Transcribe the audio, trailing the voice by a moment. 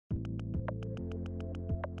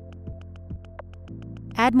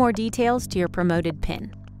Add more details to your promoted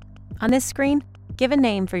pin. On this screen, give a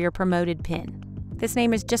name for your promoted pin. This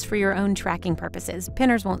name is just for your own tracking purposes.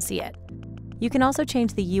 Pinners won't see it. You can also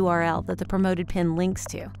change the URL that the promoted pin links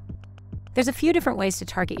to. There's a few different ways to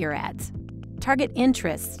target your ads. Target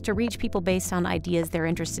interests to reach people based on ideas they're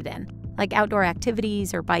interested in, like outdoor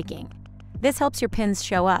activities or biking. This helps your pins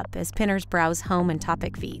show up as pinners browse home and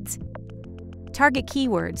topic feeds. Target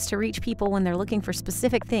keywords to reach people when they're looking for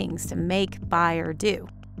specific things to make, buy, or do.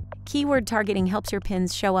 Keyword targeting helps your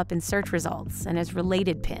pins show up in search results and as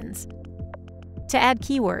related pins. To add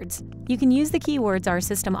keywords, you can use the keywords our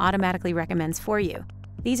system automatically recommends for you.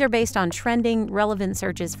 These are based on trending, relevant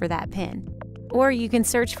searches for that pin. Or you can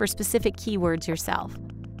search for specific keywords yourself.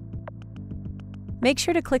 Make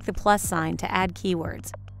sure to click the plus sign to add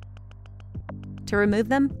keywords. To remove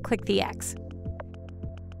them, click the X.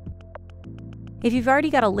 If you've already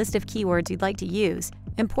got a list of keywords you'd like to use,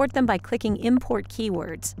 import them by clicking Import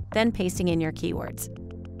Keywords, then pasting in your keywords.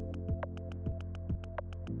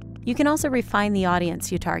 You can also refine the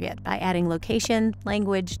audience you target by adding location,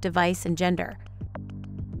 language, device, and gender.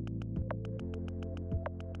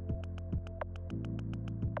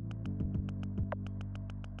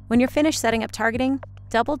 When you're finished setting up targeting,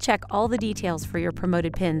 double-check all the details for your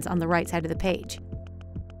promoted pins on the right side of the page.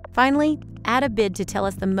 Finally, add a bid to tell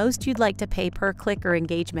us the most you'd like to pay per click or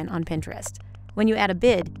engagement on Pinterest. When you add a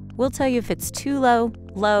bid, we'll tell you if it's too low,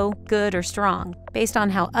 low, good, or strong, based on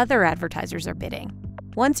how other advertisers are bidding.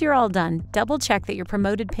 Once you're all done, double-check that your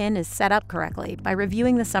promoted pin is set up correctly by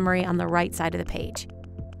reviewing the summary on the right side of the page.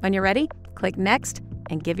 When you're ready, click Next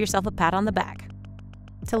and give yourself a pat on the back.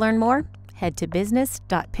 To learn more, head to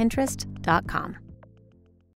business.pinterest.com.